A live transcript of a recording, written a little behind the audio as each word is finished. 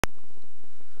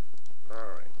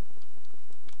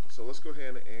So let's go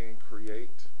ahead and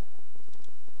create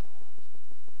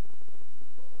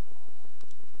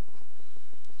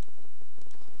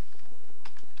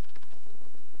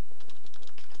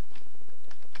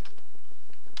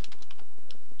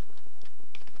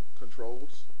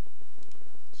controls,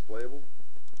 displayable,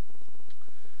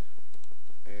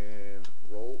 and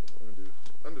role. I'm going to do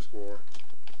underscore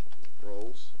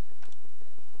roles,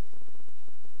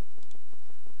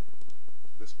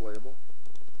 displayable.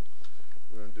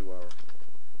 We're going to do our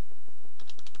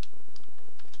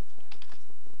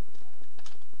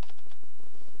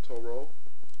toe roll,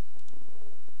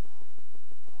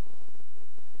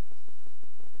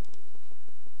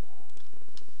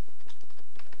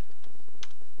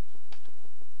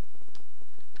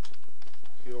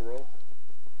 heel roll,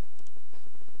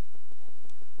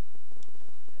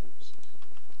 oops,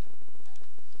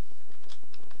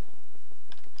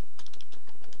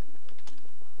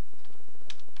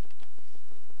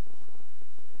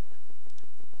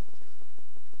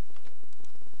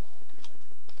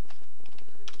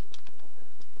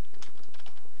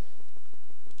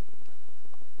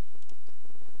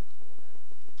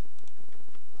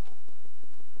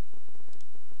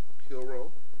 heel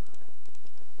roll.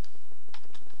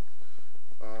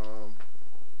 Um,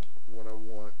 what I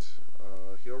want,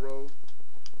 heel roll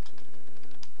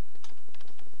and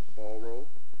ball roll.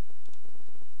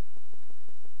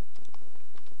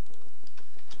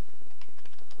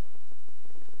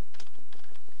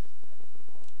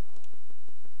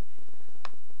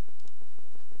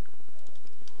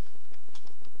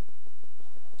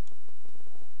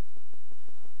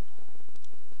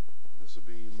 This will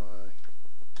be my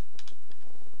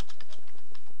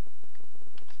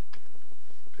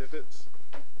pivots.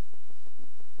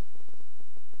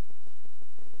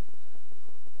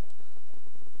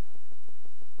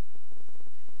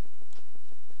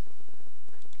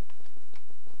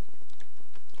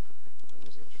 That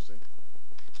was interesting.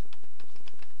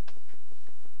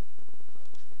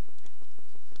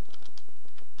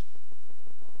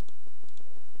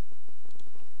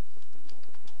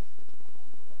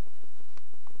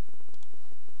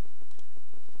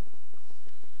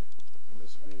 And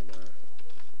this will be my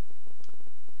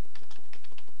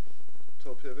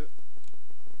toe pivot.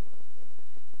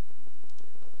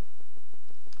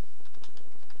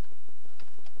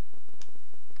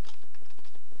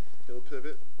 Heel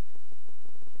pivot.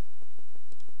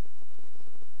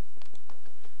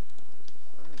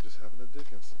 I'm just having a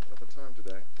dickens of a time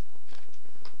today.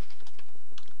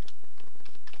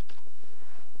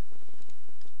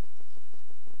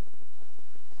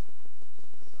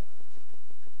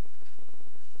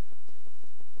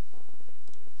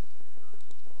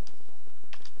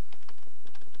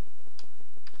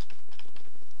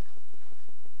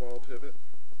 Ball pivot.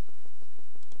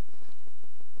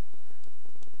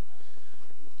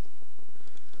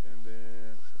 And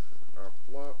then our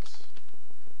flops.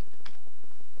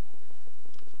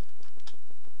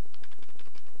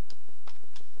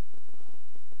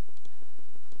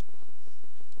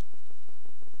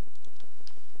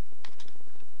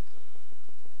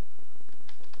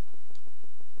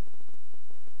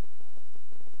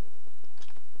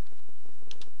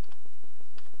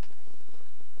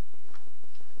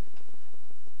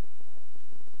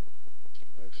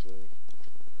 Actually,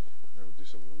 I'm going to do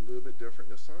something a little bit different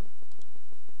this time.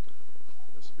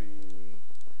 This will be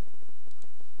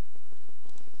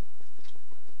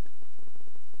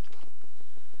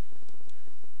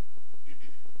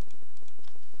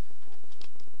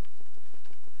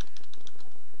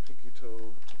pinky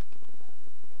toe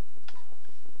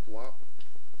flop.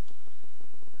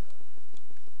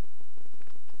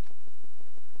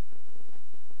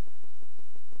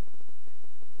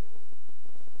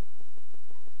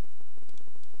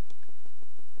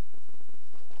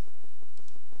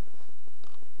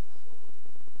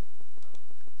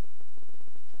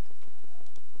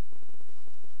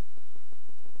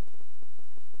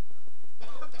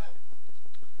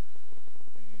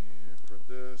 And for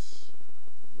this,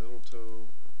 middle toe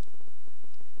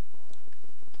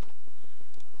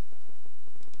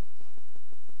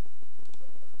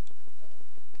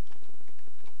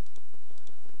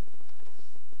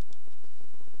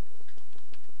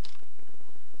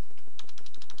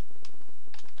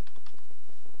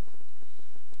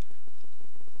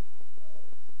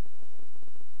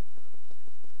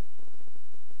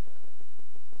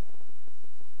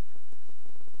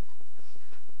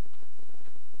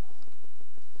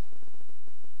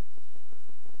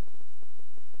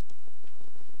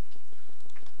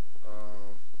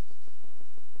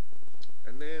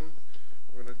and then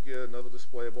we're going to get another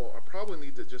displayable. I probably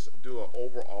need to just do an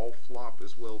overall flop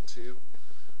as well too,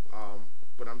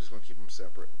 but I'm just going to keep them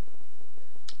separate.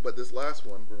 But this last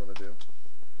one we're going to do,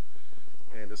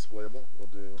 and displayable, we'll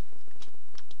do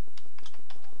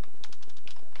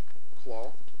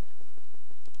claw.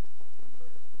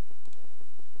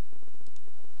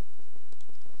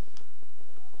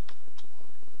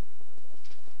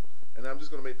 And I'm just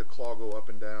going to make the claw go up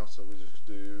and down, so we just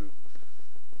do,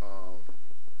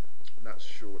 not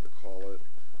sure what to call it,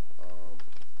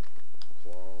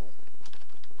 claw,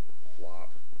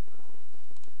 flop.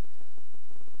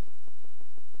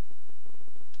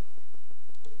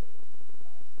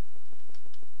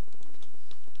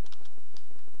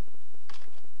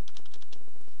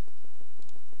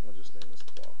 I'll just name this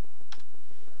claw.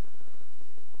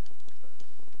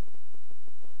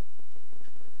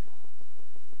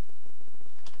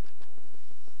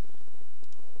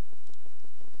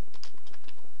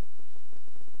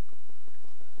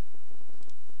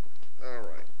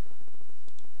 Alright.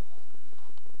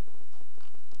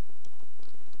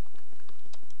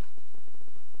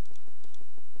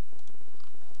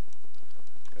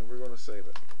 And we're going to save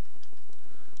it.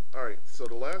 Alright, so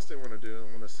the last thing we're going to do, I'm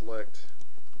going to select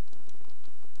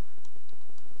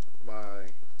my,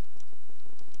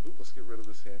 let's get rid of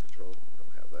this hand control. We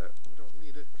don't have that. We don't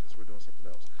need it because we're doing something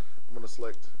else. I'm going to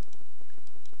select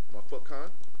my foot con,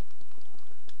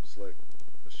 select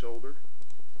the shoulder,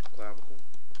 clavicle,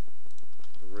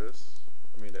 the wrist,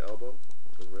 the elbow,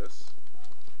 the wrist,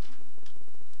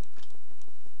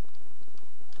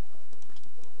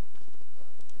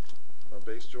 my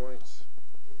base joints,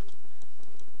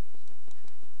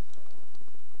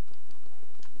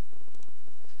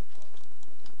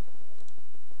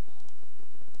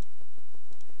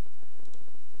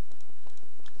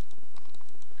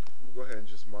 go ahead and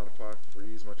just modify,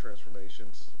 freeze my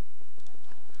transformations.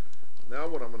 Now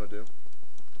what I'm going to do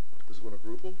is we're going to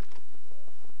group them,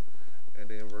 and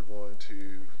then we're going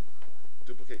to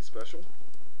duplicate special,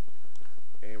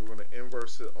 and we're going to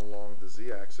inverse it along the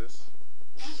z-axis.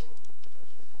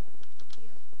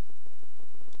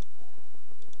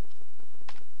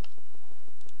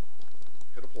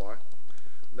 Hit apply.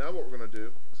 Now what we're going to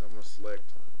do is I'm going to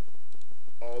select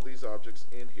all these objects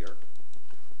in here.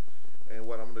 And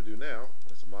what I'm going to do now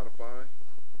is modify,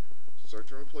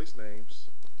 search and replace names.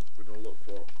 We're going to look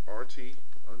for LT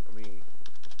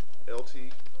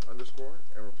underscore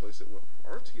and replace it with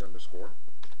RT underscore.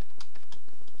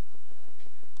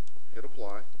 Hit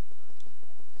apply.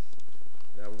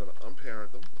 Now we're going to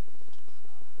unparent them.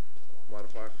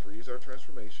 Modify, freeze our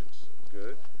transformations.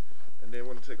 Good. And then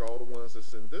we're going to take all the ones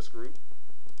that's in this group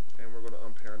and we're going to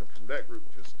unparent them from that group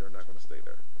because they're not going to stay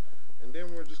there. And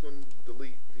then we're just going to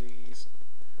delete these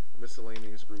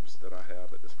miscellaneous groups that I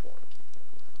have at this point.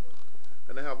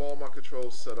 And I have all my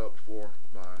controls set up for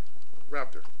my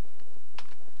raptor.